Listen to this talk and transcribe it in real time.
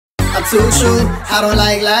I'm too true, I don't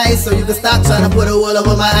like lies, so you can stop trying to put a wool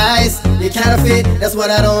over my eyes. You counterfeit, that's what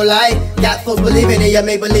I don't like. Got folks believing in your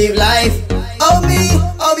make-believe life. Oh me,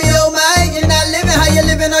 oh my, you're not living how you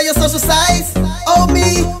living on your social sites. Oh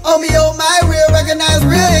me, oh my, real recognize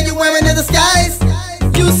real and you wearing in the skies.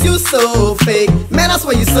 You so fake, man I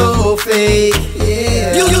swear you so fake.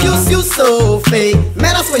 Yeah. You so fake,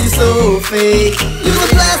 man I swear you so fake. You a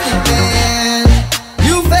plastic man,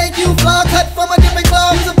 you fake, you flaw, cut from a different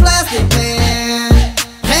cloth. You's a plastic man,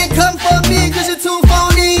 can't come for me cause you're too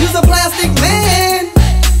phony. You's a plastic man,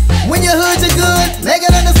 when your hood you're good, make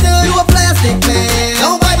it understood. You a plastic man,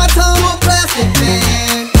 don't bite my tongue. You a plastic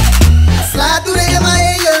man, I slide through the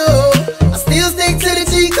MIA, yo, I still stick to the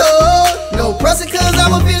G code. No pressure cause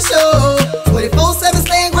I'm official, 24/7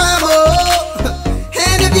 staying grime mode.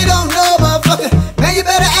 And if you don't know, motherfucker, man you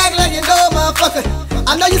better act like you know, motherfucker.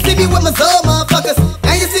 I know you see me with my soul, motherfuckers,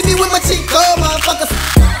 and you see me with my cheek gold, motherfuckers.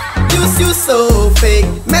 You so fake,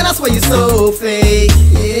 man I swear you so fake.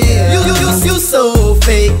 Yeah. You so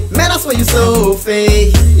fake, man I swear you so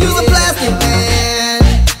fake. You's a plastic man,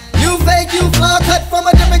 you fake, you flaw, cut from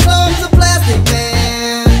a different cloth. You's a plastic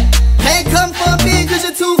man, can't come for me cause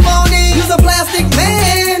you're too phony. You's a plastic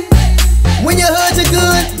man, when your hood you're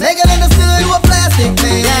good, make it understood. You a plastic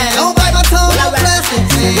man, don't bite my tongue. You a plastic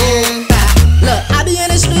man. Look, I be in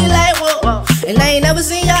the street like whoa, and I ain't never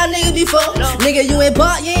seen y'all niggas before. Nigga, you ain't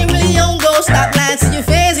bought, you ain't really on go. Stop lying to your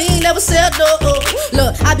fans, he ain't never sell dope.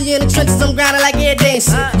 Look, I be in the trenches, I'm grinding like air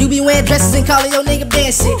dancing. You be wearing dresses and calling your nigga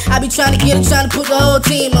dancing. I be trying to get it, trying to put the whole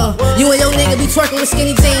team on. You and your nigga be twerking with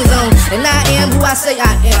skinny jeans on. And I am who I say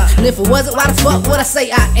I am. And if it wasn't, why the fuck would I say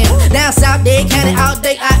I am? Down south, Dade County, all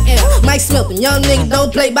day I am. Mike Smiff, and young nigga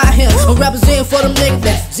don't play by him. I'm representing for them niggas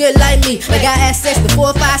that's just like me. They got access to 4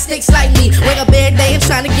 or 5 sticks like me. Wake up every day and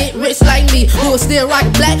trying to get rich like me. Who is still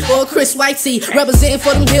rockin' black or a Chris White tee. Representing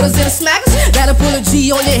for them hitters and the smackers. Gotta pull a G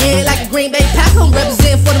on your head like a Green Bay Packer. I'm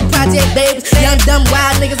representing for them project babies. Young dumb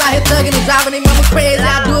wild niggas out here thuggin' and driving they mama crazy.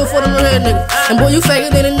 I do it for them hood niggas. And boy, you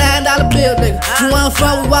faker than a $9 bill, nigga. You want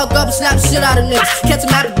from, we walk up and slap the shit out of niggas. Catch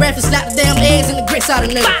them out the breath and slap the damn eggs and the grits out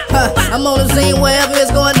of niggas. I'm on the scene wherever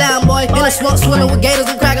it's going down, boy. In the swamp swimming with gators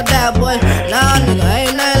and crocodile, boy. Nah, nigga,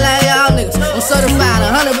 I ain't nothing like y'all niggas. I'm certified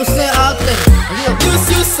 100% authentic.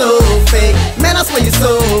 You so fake, man I swear you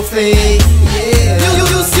so fake. Yeah.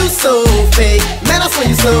 You so fake, man I swear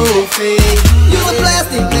you so fake. You's a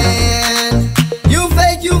plastic man, you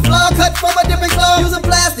fake, you flaw, cut from a different cloth. You's a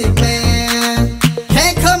plastic man,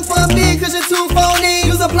 can't come for me cause you're too phony.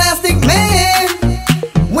 You's a plastic man,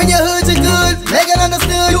 when your hood you're good, make it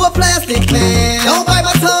understood. You a plastic man.